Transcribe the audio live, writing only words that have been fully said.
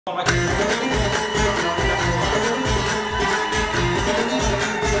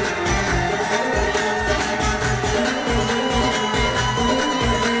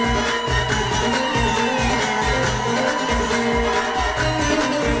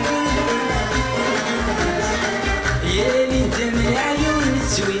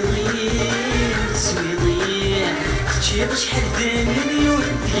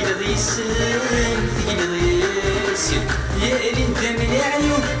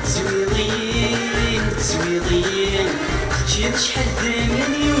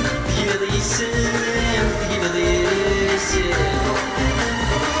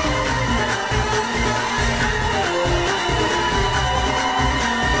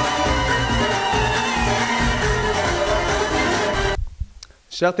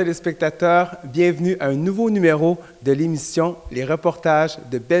Chers téléspectateurs, bienvenue à un nouveau numéro de l'émission Les Reportages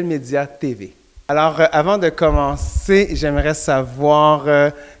de Bell Média TV. Alors, avant de commencer, j'aimerais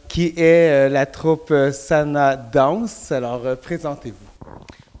savoir qui est la troupe SANAA Danse. Alors, présentez-vous.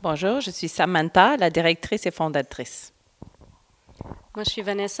 Bonjour, je suis Samantha, la directrice et fondatrice. Moi, je suis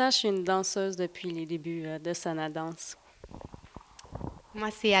Vanessa, je suis une danseuse depuis les débuts de SANAA Danse. Moi,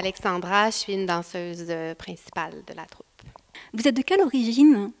 c'est Alexandra, je suis une danseuse principale de la troupe. Vous êtes de quelle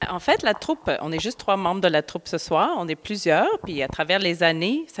origine? En fait, la troupe, on est juste 3 membres de la troupe ce soir. On est plusieurs, puis à travers les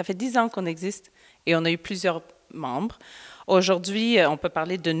années, ça fait 10 ans qu'on existe et on a eu plusieurs membres. Aujourd'hui, on peut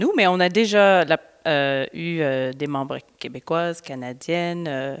parler de nous, mais on a déjà eu des membres québécoises,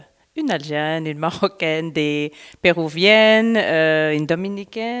 canadiennes, une algérienne, une marocaine, des péruviennes, une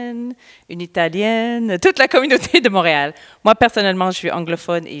dominicaine, une italienne, toute la communauté de Montréal. Moi, personnellement, je suis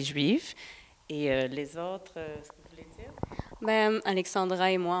anglophone et juive. Et les autres, ce que vous voulez dire? Ben,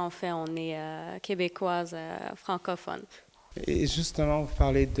 Alexandra et moi, en fait, on est québécoises francophones. Et justement, vous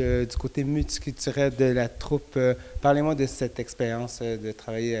parlez du côté multiculturel de la troupe. Parlez-moi de cette expérience de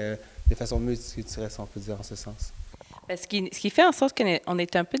travailler de façon multiculturelle, si on peut dire en ce sens. Bien, ce qui fait en sorte qu'on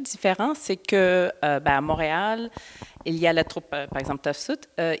est un peu différent, c'est que à Montréal, il y a la troupe, par exemple, Tafsout,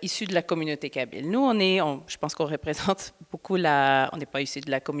 issue de la communauté Kabyle. Nous, je pense qu'on représente beaucoup on n'est pas issu de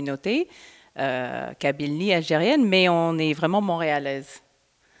la communauté Kabylie algérienne, mais on est vraiment montréalaise.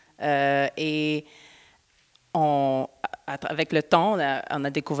 Et avec le temps, on a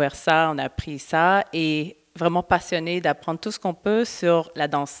découvert ça, on a appris ça, et vraiment passionné d'apprendre tout ce qu'on peut sur la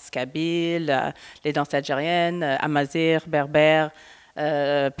danse kabyle, les danses algériennes, amazigh, berbère,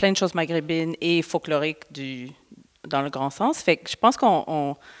 plein de choses maghrébines et folkloriques dans le grand sens. Fait que je pense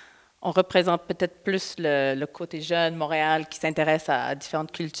qu'on représente peut-être plus le côté jeune Montréal qui s'intéresse à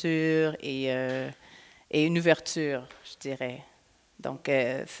différentes cultures et une ouverture, je dirais. Donc,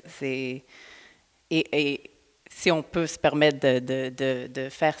 si on peut se permettre de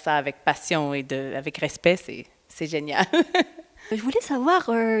faire ça avec passion et avec respect, c'est génial. Je voulais savoir,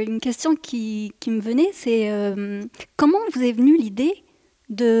 une question qui me venait, c'est comment vous est venue l'idée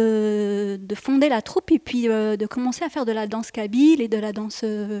de fonder la troupe et puis de commencer à faire de la danse kabyle et de la danse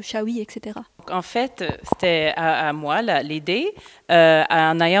chaoui, etc. En fait, c'était à moi l'idée,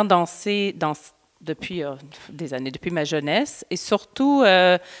 en ayant dansé depuis des années, depuis ma jeunesse, et surtout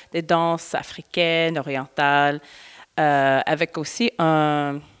des danses africaines, orientales, avec aussi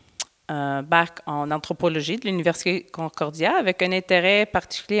un bac en anthropologie de l'Université Concordia, avec un intérêt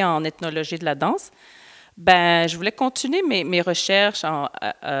particulier en ethnologie de la danse. Ben, je voulais continuer mes recherches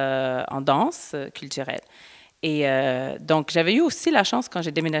en danse culturelle. Et donc, j'avais eu aussi la chance, quand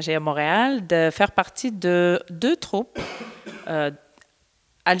j'ai déménagé à Montréal, de faire partie de 2 troupes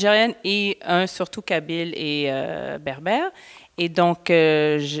algérienne et surtout kabyle et berbère. Et donc,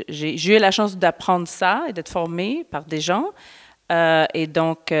 j'ai eu la chance d'apprendre ça et d'être formée par des gens. Et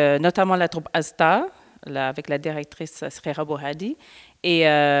donc, notamment la troupe Azta, avec la directrice Srera Bouhadi.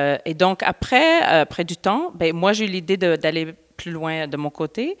 Et donc, après du temps, ben, moi, j'ai eu l'idée d'aller plus loin de mon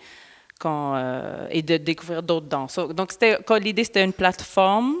côté et de découvrir d'autres danses. Donc, l'idée, c'était une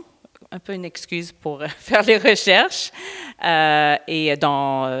plateforme, un peu une excuse pour faire les recherches. Et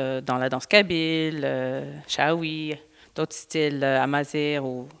dans la danse kabyle, chaoui, d'autres styles amazigh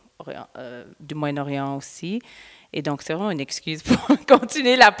ou du Moyen-Orient aussi. Et donc, c'est vraiment une excuse pour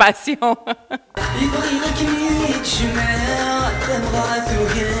continuer la passion.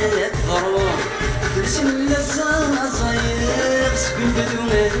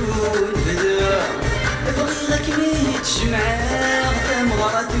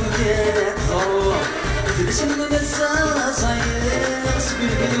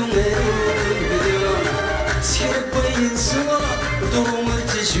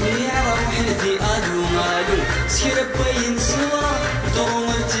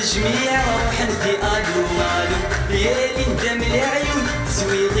 الجميع روحا في الو يا اللي ندم العيون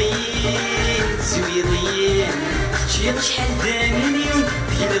زويضين زويضين شحال دا مليون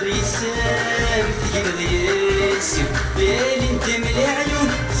في الرسام في الرسم يا اللي ندم العيون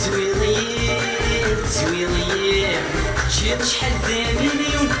زويضين زويضين شحال دا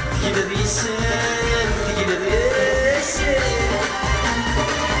مليون في الرسام في الرسم.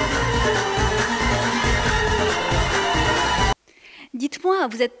 Dites-moi,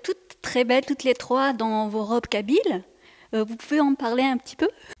 vous êtes toutes très belles, toutes les trois, dans vos robes kabyles. Vous pouvez en parler un petit peu?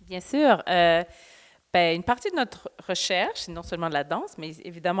 Bien sûr. Une partie de notre recherche, c'est non seulement la danse, mais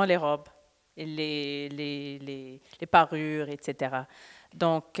évidemment les robes, et les parures, etc.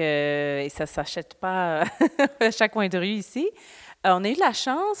 Donc, et ça ne s'achète pas à chaque coin de rue ici. On a eu la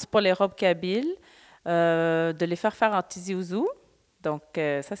chance, pour les robes kabyles, de les faire en Tizi Ouzou. Donc,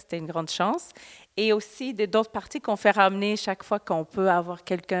 ça, c'était une grande chance. Et aussi d'autres parties qu'on fait ramener chaque fois qu'on peut avoir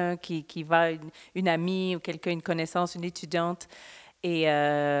quelqu'un qui va, une amie ou quelqu'un, une connaissance, une étudiante. Et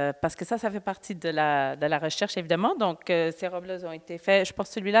parce que ça fait partie de la recherche, évidemment. Donc, ces robes-là ont été faites. Je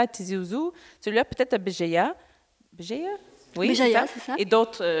pense celui-là à Tizi Ouzou, celui-là peut-être à Béjaïa. Béjaïa? Oui, Béjaïa, c'est ça. Et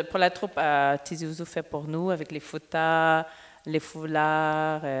d'autres pour la troupe à Tizi Ouzou fait pour nous, avec les foutas, les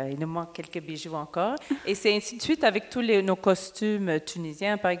foulards, il nous manque quelques bijoux encore. Et c'est ainsi de suite avec tous nos costumes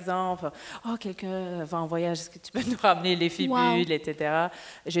tunisiens, par exemple. Oh, quelqu'un va en voyage, est-ce que tu peux nous ramener les fibules, wow, etc.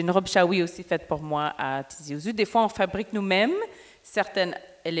 J'ai une robe chaoui aussi faite pour moi à Tizi Ouzou. Des fois, on fabrique nous-mêmes certains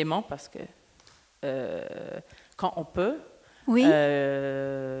éléments parce que quand on peut, oui,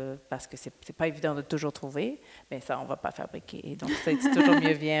 parce que c'est pas évident de toujours trouver, mais ça, on va pas fabriquer. Donc, c'est toujours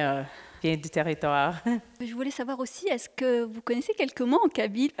mieux vient du territoire. Je voulais savoir aussi, est-ce que vous connaissez quelques mots en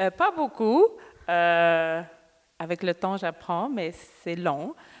kabyle? Pas beaucoup. Avec le temps, j'apprends, mais c'est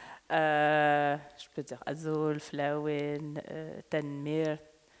long. Je peux dire Azul, Flawin, Tanmir,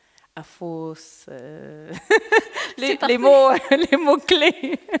 Afos, les mots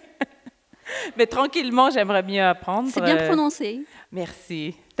clés. Mais tranquillement, j'aimerais mieux apprendre. C'est bien prononcé.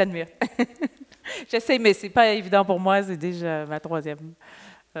 Merci. Tanmir. J'essaie, mais c'est pas évident pour moi. C'est déjà ma troisième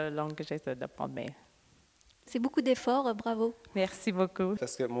langue que j'essaie d'apprendre. Mais c'est beaucoup d'efforts. Bravo. Merci beaucoup.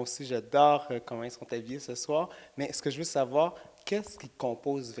 Parce que moi aussi, j'adore comment ils sont habillés ce soir. Mais ce que je veux savoir, qu'est-ce qui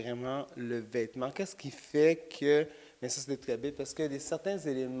compose vraiment le vêtement? Qu'est-ce qui fait que... Mais ça, c'est très bien parce que y a certains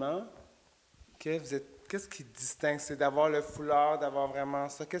éléments que vous êtes... Qu'est-ce qui distingue? C'est d'avoir le foulard, d'avoir vraiment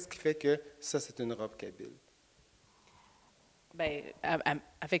ça. Qu'est-ce qui fait que ça, c'est une robe kabyle? Bien,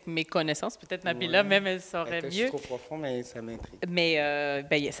 avec mes connaissances, peut-être Nabila, même, elle saurait mieux. Je suis trop profond, mais ça m'intrigue. Mais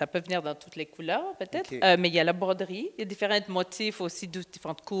ça peut venir dans toutes les couleurs, peut-être. Okay. Mais il y a la broderie, il y a différents motifs aussi,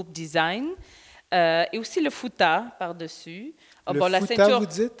 différentes coupes, design. Et aussi le fouta par-dessus. Le la fouta, ceinture, vous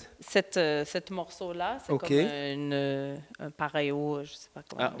dites? Cette morceau-là, c'est comme un pareil-haut, je ne sais pas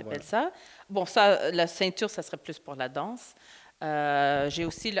comment on appelle ça. Bon, ça, la ceinture, ça serait plus pour la danse. J'ai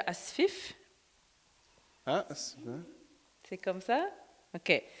aussi le asfif. Ah, c'est bien. C'est comme ça?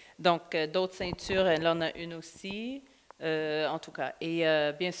 OK. Donc, d'autres ceintures, là, on a une aussi, en tout cas. Et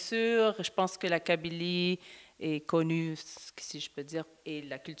bien sûr, je pense que la Kabylie est connue, si je peux dire, et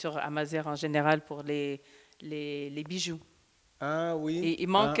la culture amazigh en général pour les bijoux. Ah oui. Et il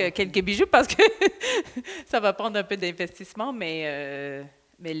manque quelques bijoux parce que ça va prendre un peu d'investissement, mais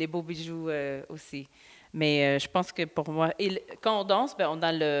les beaux bijoux aussi. Mais je pense que pour moi, quand on danse, on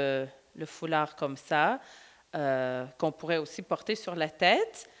a le foulard comme ça, qu'on pourrait aussi porter sur la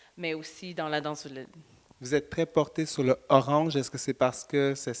tête, mais aussi dans la danse. Vous êtes très porté sur le orange. Est-ce que c'est parce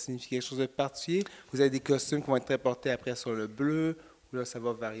que ça signifie quelque chose de particulier? Vous avez des costumes qui vont être très portés après sur le bleu, ou là, ça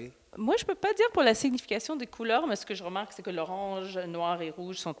va varier? Moi, je ne peux pas dire pour la signification des couleurs, mais ce que je remarque, c'est que l'orange, noir et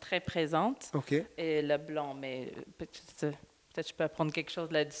rouge sont très présentes. OK. Et le blanc, mais peut-être je peux apprendre quelque chose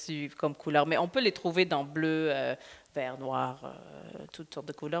là-dessus comme couleur. Mais on peut les trouver dans bleu, vert, noir, toutes sortes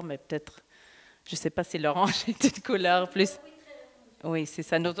de couleurs, mais peut-être, je ne sais pas si l'orange est une couleur plus... Oui, c'est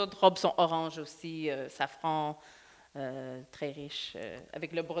ça. Nos autres robes sont orange aussi, safran, très riche,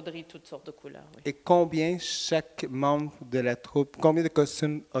 avec le broderie, toutes sortes de couleurs. Oui. Et combien chaque membre de la troupe, combien de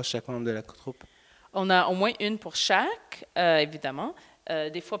costumes a chaque membre de la troupe? On a au moins une pour chaque, évidemment,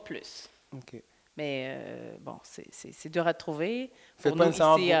 des fois plus. OK. Mais bon, c'est dur à trouver. Vous ne faites pas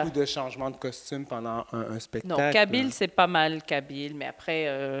nécessairement beaucoup de changements de costume pendant un spectacle? Non, Kabyle, c'est pas mal Kabyle, mais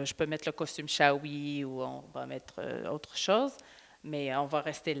après, je peux mettre le costume chaoui ou on va mettre autre chose. Mais on va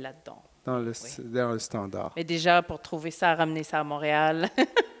rester là-dedans. Dans le standard. Mais déjà, pour trouver ça, ramener ça à Montréal.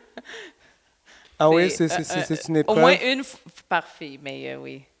 Ah oui, c'est une épreuve? Au moins une par fille, mais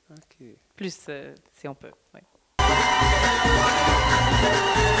oui. Okay. Plus si on peut. Oui.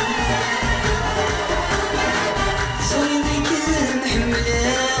 Soy de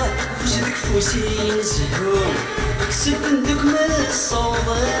محملة وجدك فوسين زهور كسب ندك من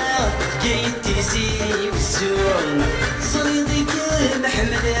الصوضة جاي تيزي والزور صريضك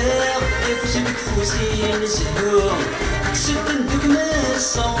محملة وجدك فوسين زهور كسب ندك من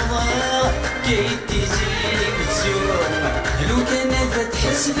الصوضة جاي تيزي والزور لو كان ذا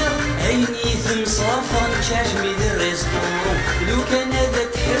تحسبه عيني ثم صافا شاجمي ذا الريسطور لو كان ذا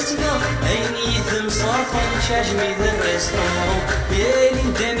تحسبه عيني ثم صافا شاجمي ذا الريسطور يا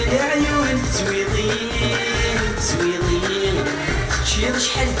لندم العيون تزويضين تزويضين تشير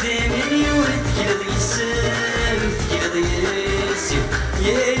شحال ثمانيون تكيل ضيسم تكيل ضيسم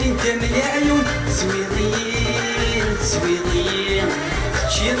يا لندم العيون تزويضين تزويضين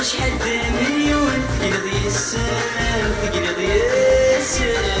تشير شحال ثمانيون تكيل ضيسم تكيل ضيسم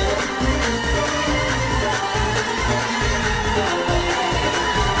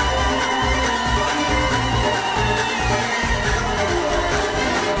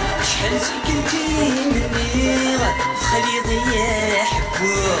شحال سكنتي مني خليضي يا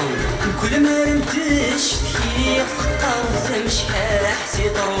حبوم كل ما رمتش فيك قرض مشحال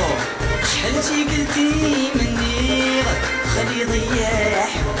حسيطرو شحال قلتي مني خليضي يا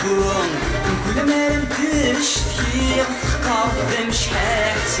حبوم كل ما رمتش فيك قرض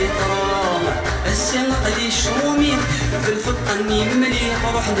مشحال حسيطرو السنقلي شومي في الفطني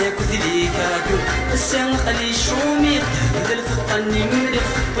مليح روح ناكل ليكاكو السنقلي شومي في الفطني مليح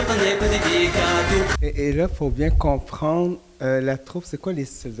روح ناكل ليكاكو. Et là, il faut bien comprendre, la troupe, c'est quoi les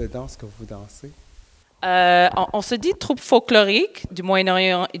styles de danse que vous dansez? On se dit troupe folklorique du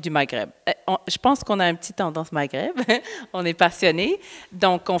Moyen-Orient et du Maghreb. Je pense qu'on a une petite tendance Maghreb. On est passionné.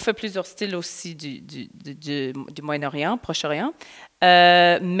 Donc, on fait plusieurs styles aussi du Moyen-Orient, Proche-Orient.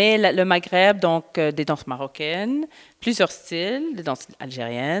 Mais le Maghreb, donc des danses marocaines, plusieurs styles, des danses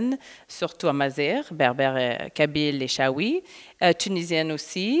algériennes, surtout amazigh, berbère, kabyle et chaoui, tunisienne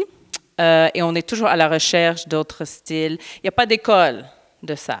aussi. Et on est toujours à la recherche d'autres styles. Il n'y a pas d'école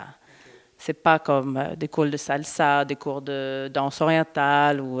de ça. C'est pas comme des cours de salsa, des cours de danse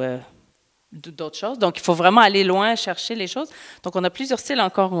orientale ou d'autres choses. Donc, il faut vraiment aller loin, chercher les choses. Donc, on a plusieurs styles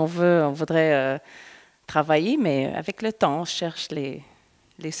encore où on voudrait travailler, mais avec le temps, on cherche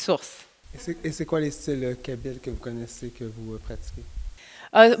les sources. Et c'est quoi les styles kabyles que vous connaissez, que vous pratiquez?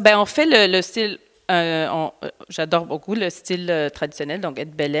 On fait le style, j'adore beaucoup le style traditionnel, donc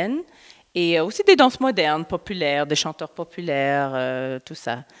être et aussi des danses modernes, populaires, des chanteurs populaires, tout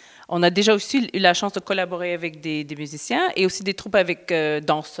ça. On a déjà aussi eu la chance de collaborer avec des musiciens et aussi des troupes avec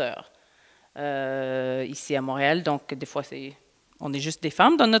danseurs ici à Montréal. Donc, des fois, on est juste des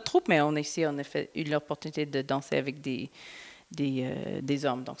femmes dans notre troupe, mais on a ici, on a eu l'opportunité de danser avec des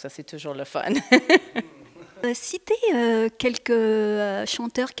hommes. Donc, ça, c'est toujours le fun. Citez quelques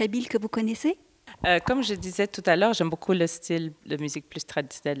chanteurs kabyles que vous connaissez. Comme je disais tout à l'heure, j'aime beaucoup le style de musique plus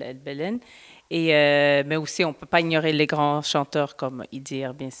traditionnelle elle-même. Mais aussi, on ne peut pas ignorer les grands chanteurs comme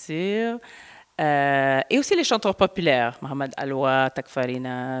Idir, bien sûr. Et aussi les chanteurs populaires, Mohamed Aloua,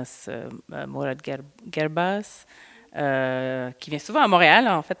 Takfarinas, Mourad Gerbas, qui vient souvent à Montréal.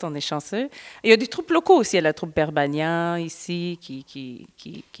 En fait, on est chanceux. Et il y a des troupes locaux aussi. Il y a la troupe Berbania ici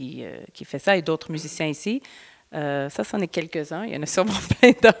qui fait ça et d'autres musiciens ici. Ça, c'en est quelques-uns. Il y en a sûrement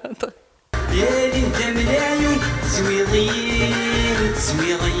plein d'autres. يا لندم العيون تزويغين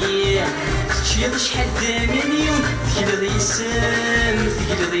تزويغين تشير شحال ثمانيون تكيل ضيسم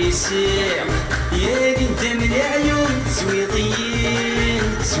تكيل ضيسم يا لندم العيون تزويغين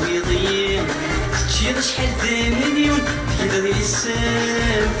تزويغين تشير شحال ثمانيون تكيل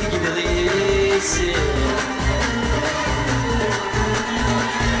ضيسم تكيل ضيسم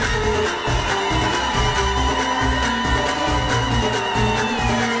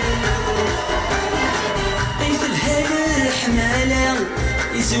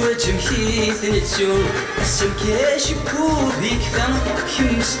زواج مخيث نتسوم السم كاشكو بيك فم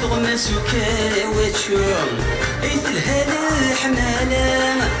كم ستغمس وكاواتشوم ايث الهلا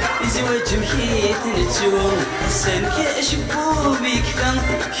حمالا زواج مخيث نتسوم السم كاشكو بيك فم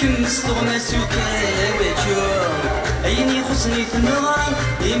كم ستغمس وكاواتشوم عيني خصني ثمران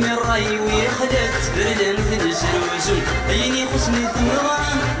يمن راي ويخلت برلان ثنزروزم عيني خصني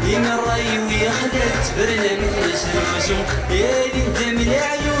ثمران يمن راي ويخلت برلان ثنزروزم يا لندم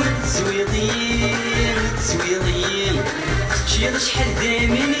العيون تزويضين تزويضين تشير شحال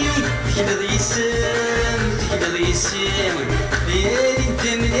ثمانيون تكيل ضيسم تكيل ضيسم يا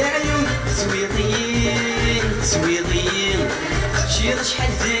لندم العيون تزويضين تزويضين تشير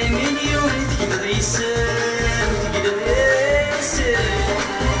شحال ثمانيون تكيل ضيسم تكيل ضيسم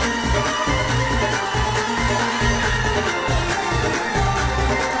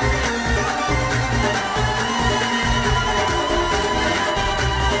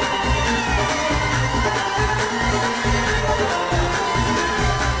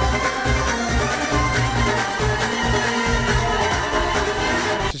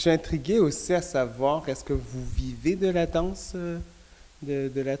suis intriguée aussi à savoir, est-ce que vous vivez de la danse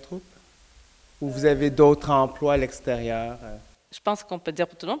de la troupe? Ou vous avez d'autres emplois à l'extérieur? Je pense qu'on peut dire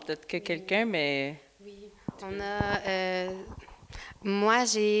pour tout le monde, peut-être que quelqu'un, mais... Oui, on a... moi,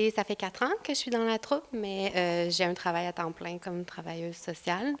 ça fait 4 ans que je suis dans la troupe, mais j'ai un travail à temps plein comme travailleuse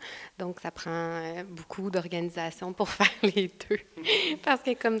sociale. Donc, ça prend beaucoup d'organisation pour faire les deux. Parce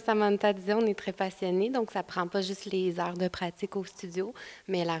que, comme Samantha disait, on est très passionnés. Donc, ça prend pas juste les heures de pratique au studio,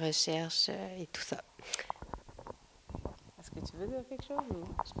 mais la recherche et tout ça. Est-ce que tu veux dire quelque chose? Ou?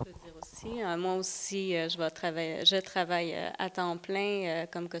 Je peux dire aussi, moi aussi, je travaille à temps plein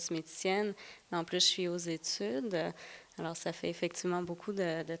comme cosméticienne. En plus, je suis aux études. Alors, ça fait effectivement beaucoup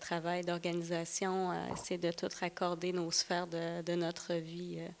de travail, d'organisation, essayer de tout raccorder nos sphères de notre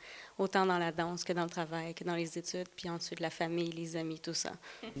vie, autant dans la danse que dans le travail, que dans les études, puis ensuite la famille, les amis, tout ça.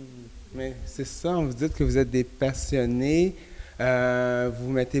 Mais c'est ça, vous dites que vous êtes des passionnés, vous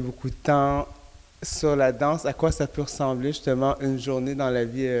mettez beaucoup de temps sur la danse. À quoi ça peut ressembler justement une journée dans la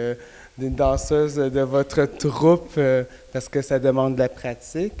vie d'une danseuse de votre troupe? Parce que ça demande de la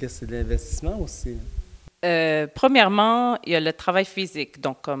pratique, c'est de l'investissement aussi. Premièrement, il y a le travail physique,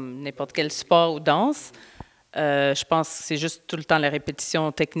 donc comme n'importe quel sport ou danse. Je pense que c'est juste tout le temps la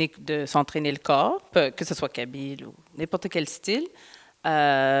répétition technique de s'entraîner le corps, que ce soit Kabyle ou n'importe quel style.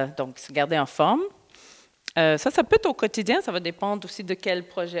 Donc, se garder en forme. Ça peut être au quotidien, ça va dépendre aussi de quel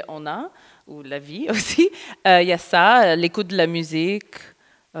projet on a, ou la vie aussi. Il y a ça, l'écoute de la musique,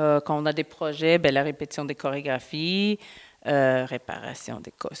 quand on a des projets, bien, la répétition des chorégraphies, réparation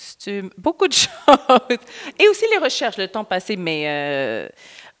des costumes, beaucoup de choses. Et aussi les recherches, le temps passé, mais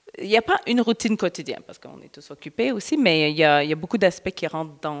il n'y a pas une routine quotidienne, parce qu'on est tous occupés aussi, mais il y a beaucoup d'aspects qui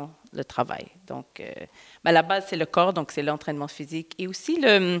rentrent dans le travail. Donc, la base, c'est le corps, donc c'est l'entraînement physique. Et aussi,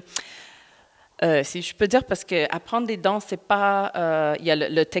 si je peux dire, parce qu'apprendre des danses, c'est pas... il y a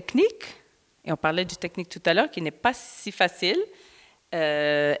le technique, et on parlait du technique tout à l'heure, qui n'est pas si facile,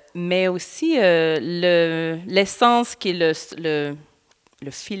 mais aussi l'essence qui est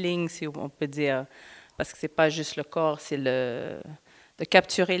le feeling, si on peut dire, parce que c'est pas juste le corps, c'est de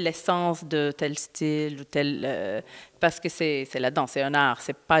capturer l'essence de tel style ou tel... parce que c'est la danse, c'est un art,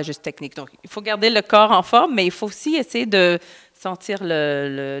 c'est pas juste technique. Donc, il faut garder le corps en forme, mais il faut aussi essayer de sentir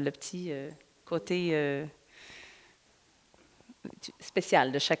le petit côté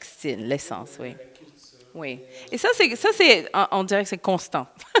spécial de chaque style, l'essence, oui. Oui. Et ça, on dirait que c'est constant.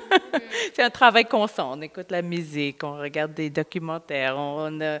 C'est un travail constant. On écoute la musique, on regarde des documentaires,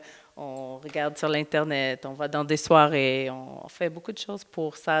 on regarde sur l'Internet, on va dans des soirées, on fait beaucoup de choses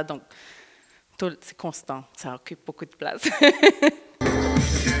pour ça. Donc, c'est constant. Ça occupe beaucoup de place.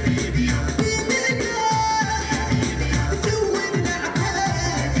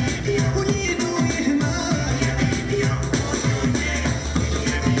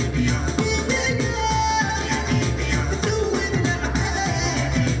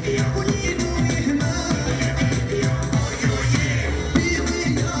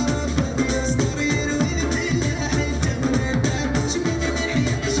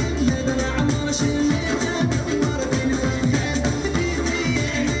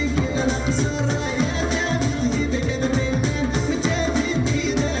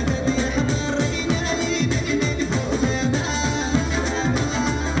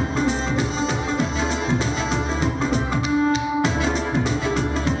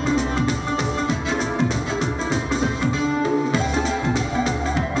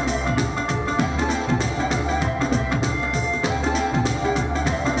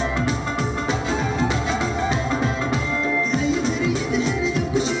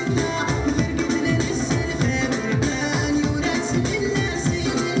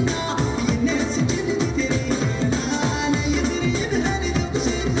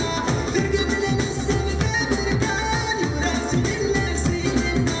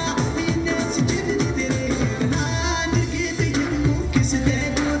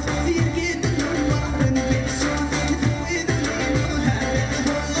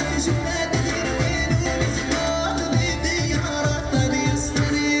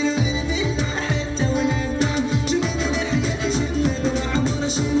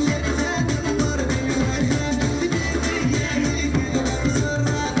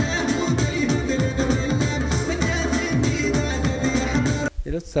 Et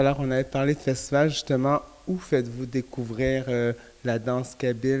là, tout à l'heure, on avait parlé de festival, justement. Où faites-vous découvrir la danse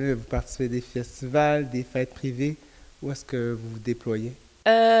kabyle? Vous participez à des festivals, des fêtes privées? Où est-ce que vous vous déployez?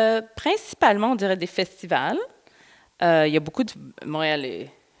 Principalement, on dirait des festivals. Il y a beaucoup de... Montréal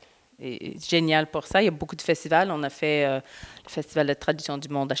est génial pour ça. Il y a beaucoup de festivals. On a fait le Festival de tradition du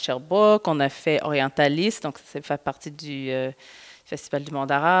monde à Sherbrooke. On a fait Orientaliste, donc ça fait partie du Festival du monde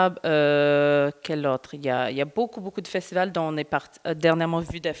arabe. Quel autre? Il y a beaucoup, beaucoup de festivals dont on est dernièrement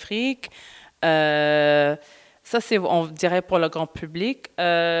vu d'Afrique. Ça, c'est, on dirait, pour le grand public.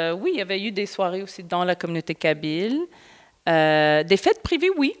 Oui, il y avait eu des soirées aussi dans la communauté kabyle. Des fêtes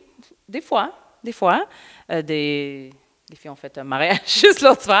privées, oui, des fois. Des filles ont fait un mariage juste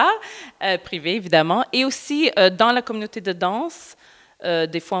l'autre soir, privé, évidemment. Et aussi, dans la communauté de danse,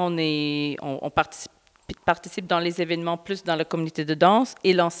 des fois, on participe dans les événements, plus dans la communauté de danse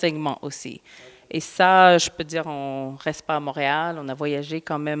et l'enseignement aussi. Et ça, je peux dire, on ne reste pas à Montréal. On a voyagé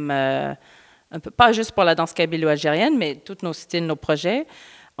quand même un peu, pas juste pour la danse kabylo-algérienne, mais tous nos styles, nos projets.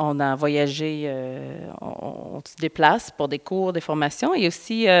 On a voyagé, on se déplace pour des cours, des formations. Et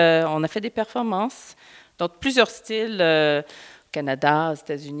aussi, on a fait des performances. Donc, plusieurs styles, au Canada, aux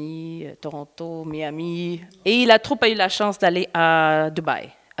États-Unis, Toronto, Miami. Et la troupe a eu la chance d'aller à Dubaï,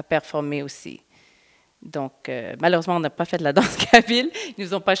 à performer aussi. Donc, malheureusement, on n'a pas fait de la danse kabyle. Ils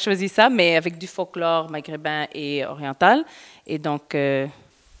nous ont pas choisi ça, mais avec du folklore maghrébin et oriental. Et donc... Et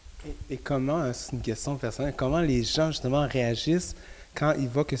comment, c'est une question personnelle, comment les gens, justement, réagissent quand ils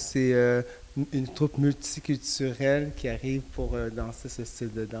voient que c'est une troupe multiculturelle qui arrive pour danser ce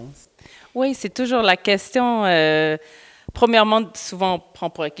style de danse? Oui, c'est toujours la question. Premièrement, souvent, on prend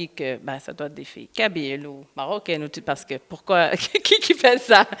pour acquis que ça doit être des filles kabyles ou marocaines, parce que pourquoi, qui fait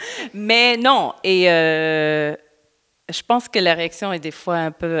ça? Mais non, et je pense que la réaction est des fois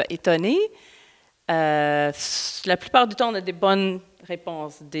un peu étonnée. La plupart du temps, on a des bonnes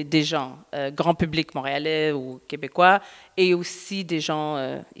réponses des gens, grand public montréalais ou québécois, et aussi des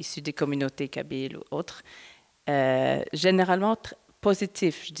gens issus des communautés kabyles ou autres. Généralement,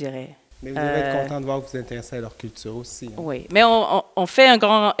 positif, je dirais. Mais vous devez être content de voir que vous vous intéressez à leur culture aussi. Hein. Oui, mais on fait un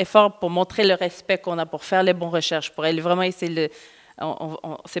grand effort pour montrer le respect qu'on a, pour faire les bonnes recherches, pour aller vraiment essayer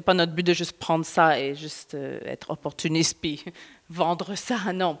c'est pas notre but de juste prendre ça et juste être opportuniste puis vendre ça.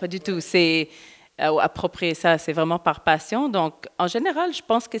 Non, pas du tout. C'est approprier ça, c'est vraiment par passion. Donc, en général, je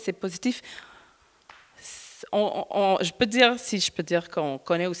pense que c'est positif. Je peux dire qu'on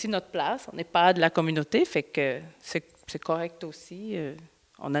connaît aussi notre place. On n'est pas de la communauté, fait que c'est correct aussi.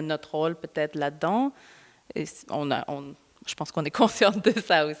 On a notre rôle peut-être là-dedans. Et je pense qu'on est conscient de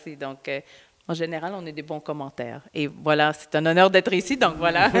ça aussi. Donc, en général, on a des bons commentaires. Et voilà, c'est un honneur d'être ici. Donc,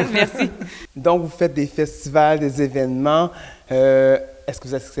 voilà, merci. Donc, vous faites des festivals, des événements. Est-ce que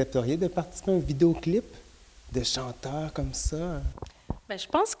vous accepteriez de participer à un vidéoclip de chanteurs comme ça? Bien, je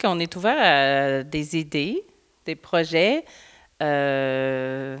pense qu'on est ouvert à des idées, des projets.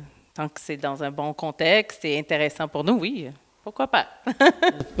 Tant que c'est dans un bon contexte et intéressant pour nous, oui. Pourquoi pas?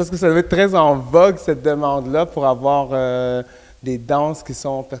 Parce que ça doit être très en vogue, cette demande-là, pour avoir des danses qui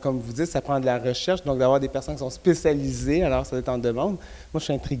sont, comme vous dites, ça prend de la recherche, donc d'avoir des personnes qui sont spécialisées, alors ça doit être en demande. Moi, je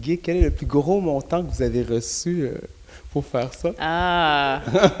suis intriguée. Quel est le plus gros montant que vous avez reçu pour faire ça? Ah!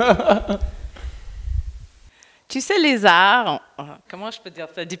 Tu sais, les arts, comment je peux dire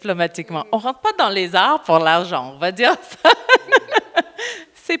ça diplomatiquement? On ne rentre pas dans les arts pour l'argent, on va dire ça.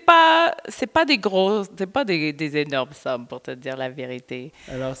 C'est pas des énormes sommes, pour te dire la vérité.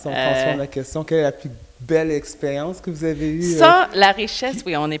 Alors, si on transforme la question, quelle est la plus belle expérience que vous avez eue? Ça, la richesse,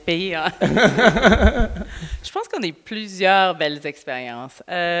 oui, on est payé. Hein? Je pense qu'on a eu plusieurs belles expériences.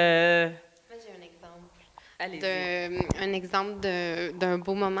 Moi, j'ai un exemple. Un exemple d'un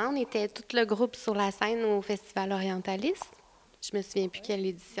beau moment. On était tout le groupe sur la scène au Festival orientaliste. Je me souviens plus quelle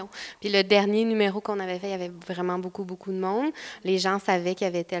édition. Puis le dernier numéro qu'on avait fait, il y avait vraiment beaucoup, beaucoup de monde. Les gens savaient qu'il y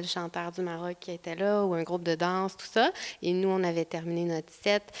avait tel chanteur du Maroc qui était là ou un groupe de danse, tout ça. Et nous, on avait terminé notre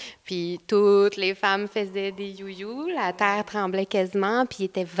set. Puis toutes les femmes faisaient des youyous. La terre tremblait quasiment. Puis ils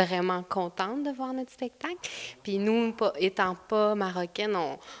étaient vraiment contentes de voir notre spectacle. Puis nous, étant pas marocaines,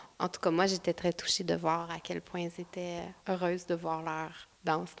 en tout cas, moi, j'étais très touchée de voir à quel point elles étaient heureuses de voir leur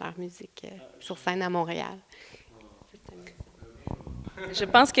danse, leur musique sur scène à Montréal. Je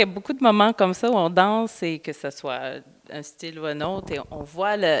pense qu'il y a beaucoup de moments comme ça où on danse et que ce soit un style ou un autre et on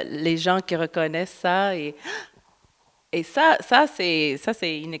voit les gens qui reconnaissent ça et ça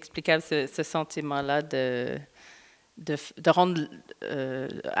c'est inexplicable ce sentiment-là de rendre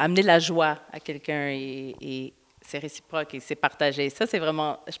amener la joie à quelqu'un et c'est réciproque et c'est partagé. Ça c'est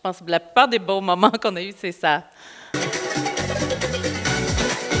vraiment, je pense, la plupart des beaux moments qu'on a eus, c'est ça.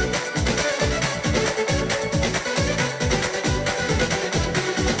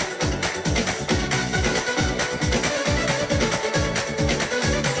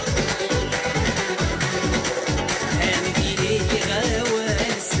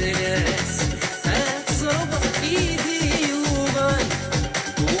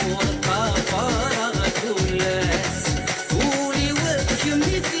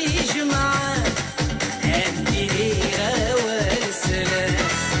 Yeah.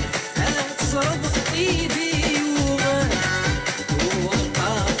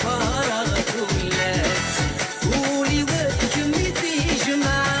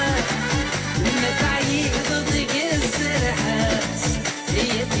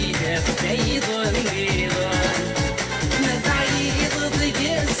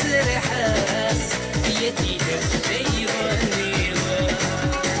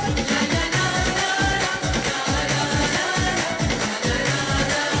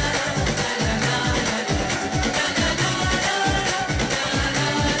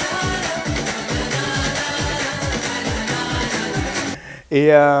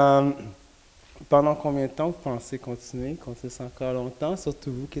 Et pendant combien de temps vous pensez continuer ça encore longtemps,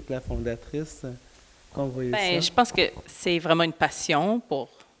 surtout vous qui êtes la fondatrice? Quand vous voyez ça? Je pense que c'est vraiment une passion pour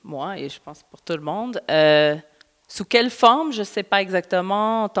moi et je pense pour tout le monde. Sous quelle forme, je ne sais pas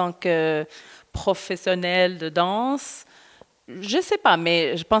exactement, en tant que professionnelle de danse. Je ne sais pas,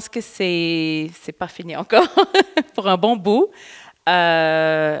 mais je pense que c'est pas fini encore pour un bon bout.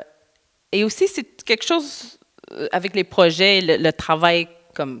 Et aussi, c'est quelque chose avec les projets, le travail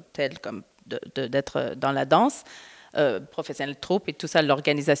comme tel, comme d'être dans la danse, professionnelle troupe et tout ça,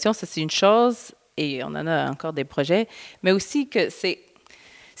 l'organisation, ça c'est une chose, et on en a encore des projets, mais aussi que c'est,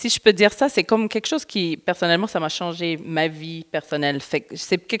 si je peux dire ça, c'est comme quelque chose qui, personnellement, ça m'a changé ma vie personnelle.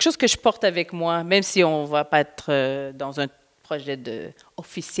 C'est quelque chose que je porte avec moi, même si on ne va pas être dans un projet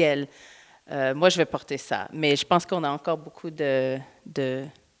officiel. Moi, je vais porter ça, mais je pense qu'on a encore beaucoup de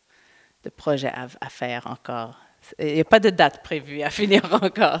projets à faire encore. Il n'y a pas de date prévue à finir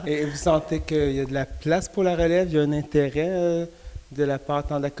encore. Et vous sentez qu'il y a de la place pour la relève? Il y a un intérêt de la part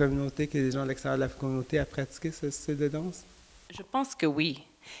tant de la communauté que des gens de l'extérieur de la communauté à pratiquer ce style de danse? Je pense que oui.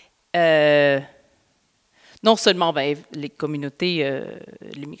 Non seulement les communautés,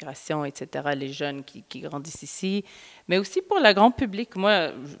 l'immigration, etc., les jeunes qui grandissent ici, mais aussi pour le grand public. Moi,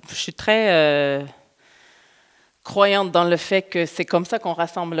 je suis très croyante dans le fait que c'est comme ça qu'on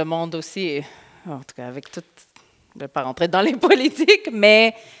rassemble le monde aussi, en tout cas avec tout. Je ne vais pas rentrer dans les politiques,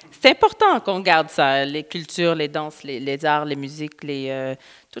 mais c'est important qu'on garde ça, les cultures, les danses, les arts, les musiques,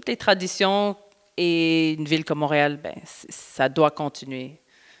 toutes les traditions. Et une ville comme Montréal, ça doit continuer.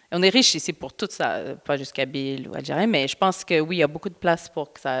 On est riche ici pour tout ça, pas juste Kabyle ou Algérien, mais je pense que oui, il y a beaucoup de place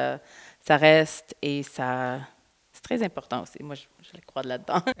pour que ça reste et c'est très important aussi. Moi, je le crois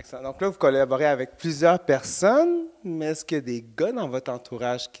là-dedans. Excellent. Donc là, vous collaborez avec plusieurs personnes, mais est-ce qu'il y a des gars dans votre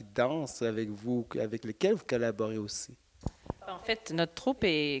entourage qui dansent avec vous, avec lesquels vous collaborez aussi? En fait, notre troupe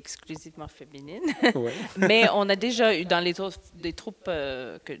est exclusivement féminine, Oui. mais on a déjà eu dans des troupes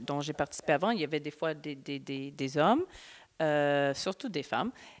dont j'ai participé avant, il y avait des fois des hommes, surtout des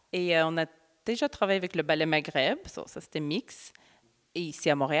femmes, et on a déjà travaillé avec le ballet Maghreb, ça c'était mix, et ici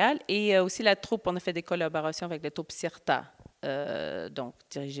à Montréal, et aussi la troupe, on a fait des collaborations avec la troupe Cirta, donc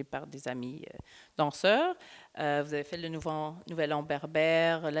dirigée par des amis danseurs. Vous avez fait le Nouvel An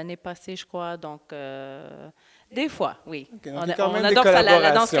berbère l'année passée, je crois, donc des fois, oui. Okay, on adore ça,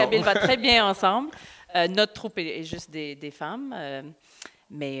 la danse kabyle va très bien ensemble. Notre troupe est juste des femmes,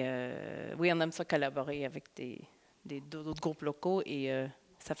 mais oui, on aime ça collaborer avec d'autres groupes locaux et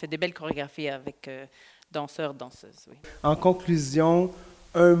ça fait des belles chorégraphies avec danseurs, danseuses. Oui. En conclusion,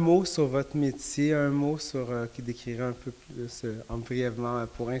 un mot sur votre métier, un mot qui décrirait un peu plus brièvement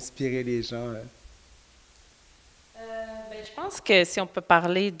pour inspirer les gens. Je pense que si on peut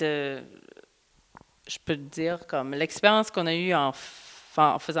parler je peux te dire comme l'expérience qu'on a eue en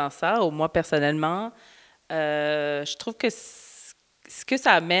faisant ça, ou moi personnellement, je trouve que ce que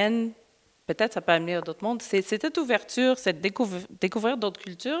ça amène, peut-être ça peut amener à d'autres mondes, c'est cette ouverture, c'est découvrir d'autres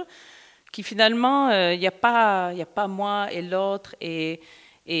cultures qui finalement, il n'y a pas moi et l'autre, et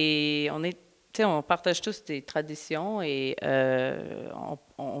on partage tous des traditions et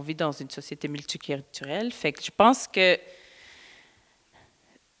on vit dans une société multiculturelle. Fait que je pense que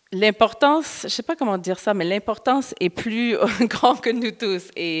l'importance, je ne sais pas comment dire ça, mais l'importance est plus grande que nous tous.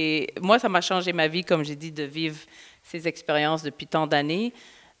 Et moi, ça m'a changé ma vie, comme j'ai dit, de vivre ces expériences depuis tant d'années.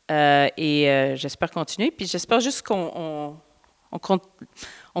 Et j'espère continuer. Puis j'espère juste qu'on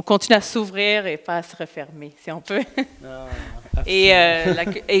continue à s'ouvrir et pas à se refermer, si on peut.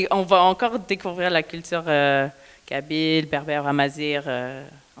 Et on va encore découvrir la culture kabyle, berbère, amazigh.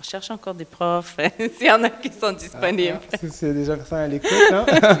 On cherche encore des profs, s'il y en a qui sont disponibles. C'est déjà personne à l'écoute, hein?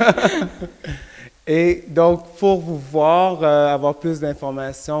 Et donc, pour vous voir, avoir plus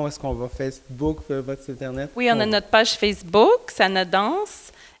d'informations, est-ce qu'on va Facebook, votre site Internet? Oui, on a notre page Facebook, SANAA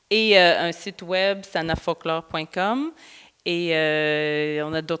Danse, et un site web, sanafolklore.com. Et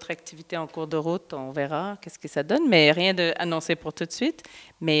on a d'autres activités en cours de route, on verra qu'est-ce que ça donne, mais rien d'annoncé pour tout de suite.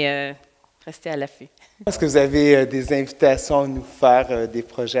 Mais restez à l'affût. Est-ce que vous avez des invitations à nous faire, des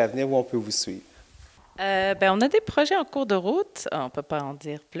projets à venir où on peut vous suivre? On a des projets en cours de route, on ne peut pas en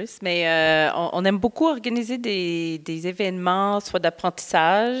dire plus, mais on aime beaucoup organiser des événements, soit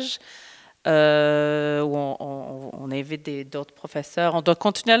d'apprentissage, où on invite d'autres professeurs. On doit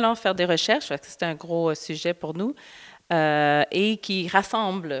continuellement faire des recherches, parce que c'est un gros sujet pour nous, et qui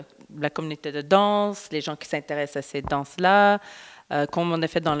rassemble la communauté de danse, les gens qui s'intéressent à ces danses-là, comme on a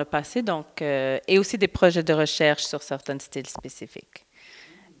fait dans le passé, donc, et aussi des projets de recherche sur certains styles spécifiques.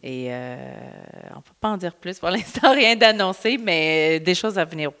 Et on ne peut pas en dire plus pour l'instant, rien d'annoncé, mais des choses à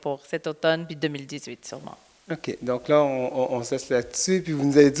venir pour cet automne puis 2018 sûrement. OK. Donc là, on se laisse là-dessus. Puis vous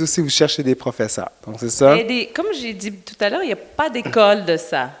nous avez dit aussi que vous cherchez des professeurs. Donc, c'est ça? Comme j'ai dit tout à l'heure, il n'y a pas d'école de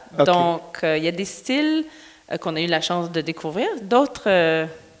ça. OK. Donc, il y a des styles qu'on a eu la chance de découvrir, d'autres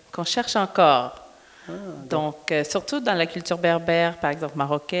qu'on cherche encore. Donc, surtout dans la culture berbère, par exemple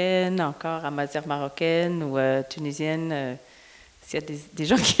marocaine, encore amazigh marocaine ou tunisienne, s'il y a des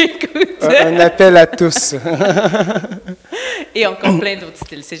gens qui écoutent. Un appel à tous. Et encore plein d'autres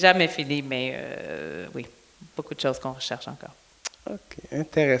styles. C'est jamais fini, mais oui, beaucoup de choses qu'on recherche encore. OK,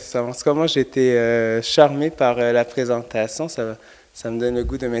 intéressant. En tout cas, moi, j'ai été charmé par la présentation. Ça me donne le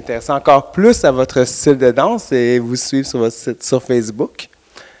goût de m'intéresser encore plus à votre style de danse et vous suivre sur votre site sur Facebook.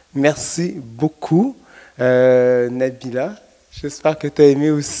 Merci beaucoup, Nabila. J'espère que tu as aimé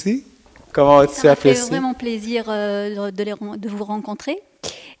aussi. Comment as-tu apprécié? Ça m'a fait vraiment plaisir de vous rencontrer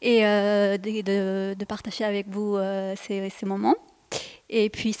et de partager avec vous ces moments. Et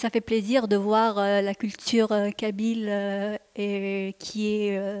puis, ça fait plaisir de voir la culture kabyle qui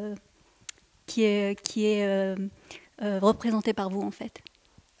est représentée par vous, en fait.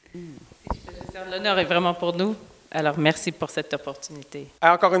 L'honneur est vraiment pour nous. Alors, merci pour cette opportunité.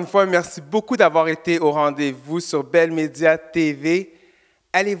 Encore une fois, merci beaucoup d'avoir été au rendez-vous sur Belle Média TV.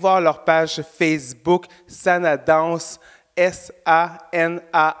 Allez voir leur page Facebook, SANAA Danse,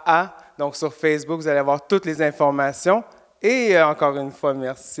 SANAA. Donc, sur Facebook, vous allez avoir toutes les informations. Et encore une fois,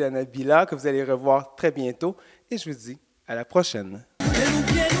 merci à Nabila, que vous allez revoir très bientôt. Et je vous dis à la prochaine.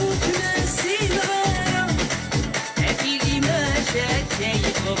 أكيد ما شاك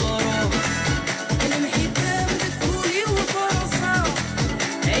شايف غبره